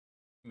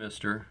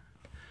Mister.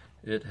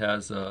 It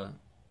has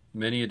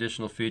many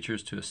additional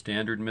features to a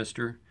standard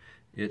Mister.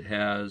 It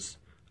has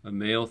a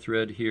male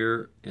thread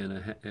here and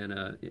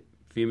a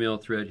female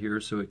thread here,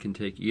 so it can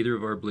take either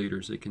of our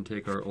bleeders. It can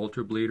take our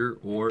Ultra Bleeder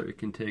or it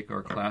can take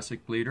our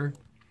classic bleeder.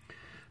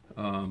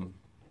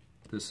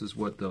 This is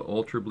what the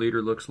Ultra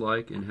Bleeder looks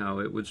like and how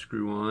it would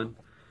screw on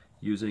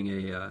using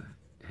a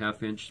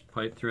 1/2-inch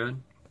pipe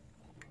thread.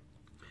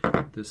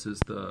 This is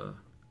the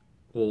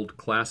old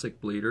classic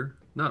bleeder.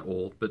 Not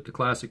old, but the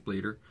classic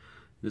bleeder.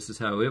 This is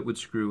how it would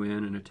screw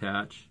in and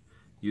attach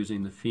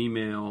using the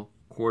female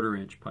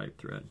 1/4-inch pipe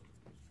thread.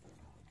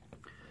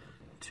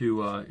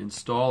 To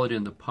install it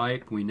in the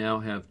pipe, we now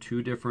have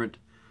two different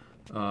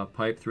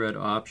pipe thread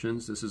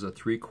options. This is a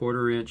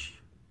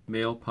 3/4-inch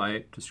male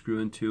pipe to screw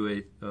into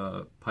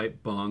a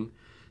pipe bung.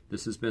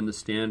 This has been the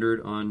standard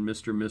on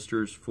Mr.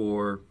 Misters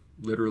for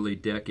literally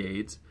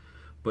decades,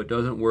 but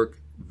doesn't work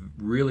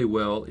really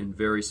well in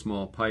very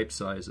small pipe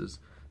sizes.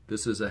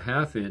 This is a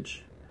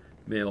 1/2-inch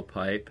male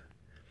pipe,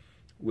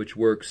 which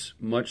works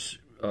much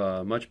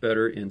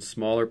better in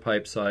smaller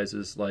pipe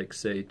sizes, like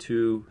say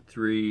 2,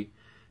 3,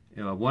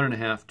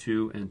 1.5,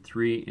 2, and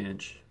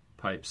 3-inch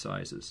pipe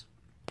sizes.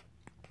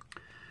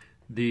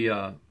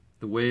 The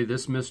way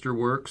this Mister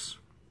works,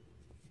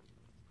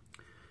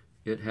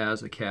 it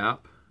has a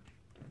cap.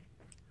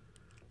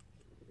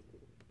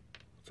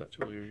 Is that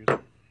tool you're using?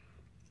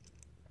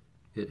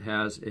 It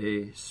has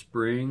a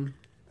spring.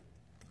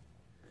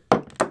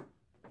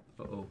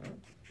 Uh-oh.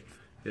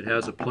 It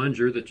has a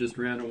plunger that just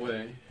ran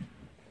away.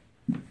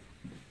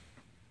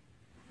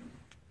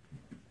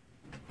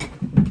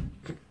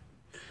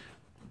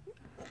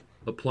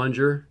 A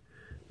plunger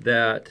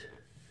that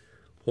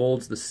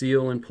holds the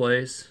seal in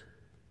place,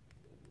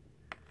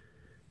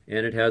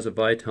 and it has a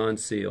Viton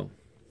seal.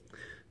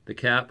 The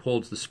cap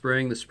holds the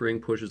spring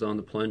pushes on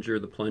the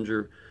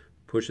plunger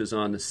pushes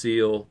on the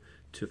seal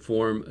to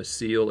form a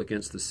seal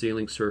against the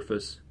sealing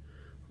surface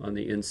on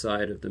the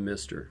inside of the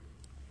Mister.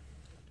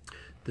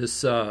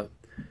 This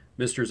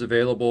Mister is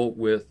available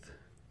with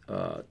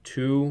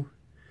two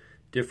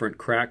different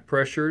crack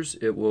pressures.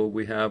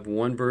 We have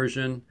one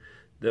version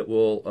that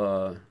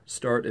will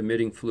start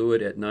emitting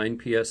fluid at 9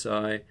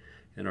 psi,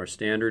 and our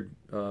standard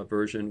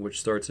version which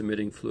starts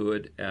emitting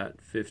fluid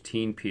at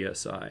 15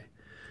 psi.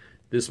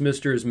 This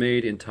Mister is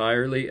made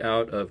entirely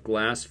out of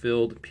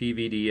glass-filled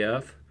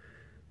PVDF,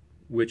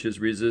 which is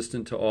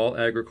resistant to all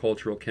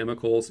agricultural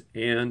chemicals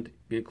and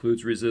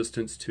includes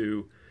resistance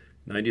to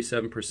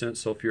 97%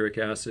 sulfuric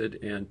acid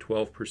and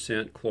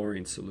 12%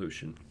 chlorine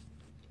solution.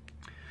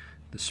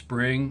 The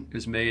spring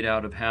is made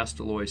out of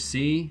Hastelloy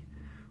C,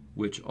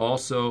 which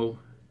also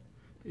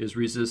is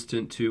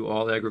resistant to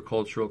all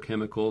agricultural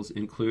chemicals,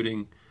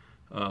 including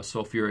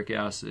sulfuric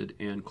acid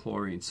and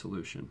chlorine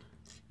solution.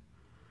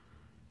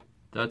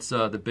 That's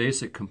the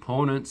basic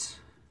components.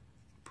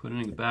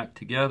 Putting it back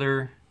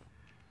together.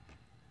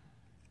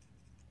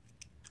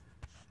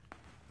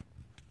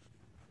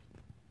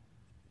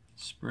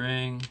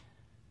 Spring,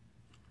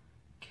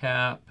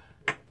 cap.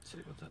 See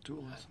what that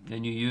tool is.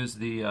 Then you use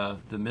the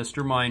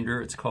Mister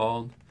Minder, it's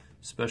called,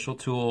 special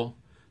tool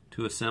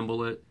to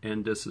assemble it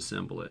and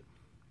disassemble it.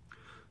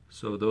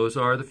 So those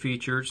are the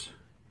features.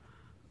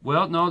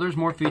 Well, no, there's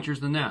more features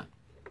than that.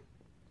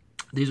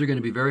 These are going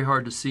to be very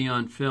hard to see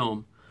on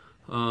film.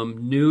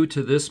 New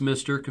to this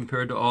Mister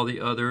compared to all the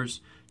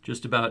others,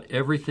 just about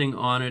everything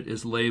on it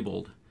is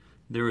labeled.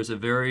 There's a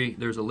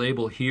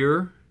label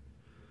here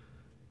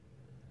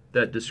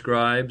that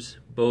describes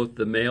both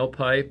the male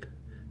pipe,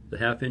 the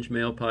 1/2-inch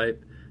male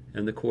pipe,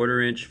 and the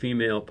 1/4-inch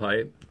female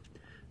pipe.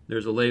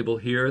 There's a label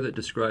here that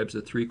describes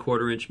the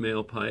 3/4-inch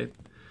male pipe.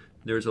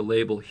 There's a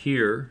label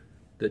here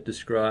that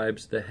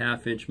describes the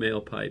 1/2-inch male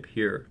pipe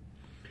here.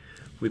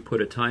 We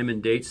put a time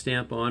and date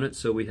stamp on it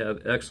so we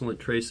have excellent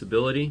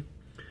traceability.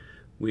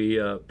 We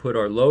put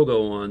our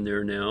logo on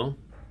there now.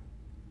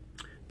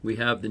 We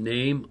have the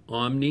name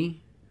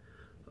Omni.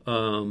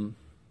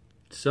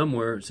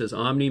 Somewhere it says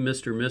Omni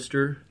Mister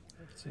Mist'r.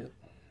 I can see it.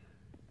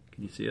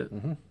 Can you see it?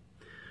 Mm-hmm.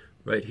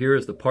 Right here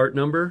is the part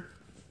number.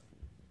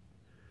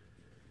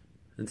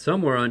 And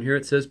somewhere on here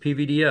it says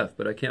PVDF,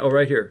 but I can't. Oh,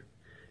 right here.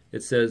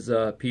 It says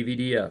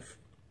PVDF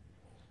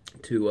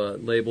to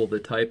label the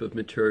type of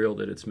material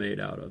that it's made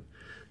out of.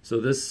 So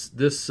this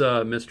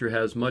Mister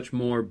has much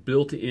more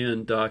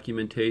built-in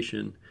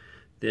documentation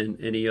than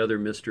any other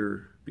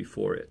Mister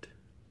before it.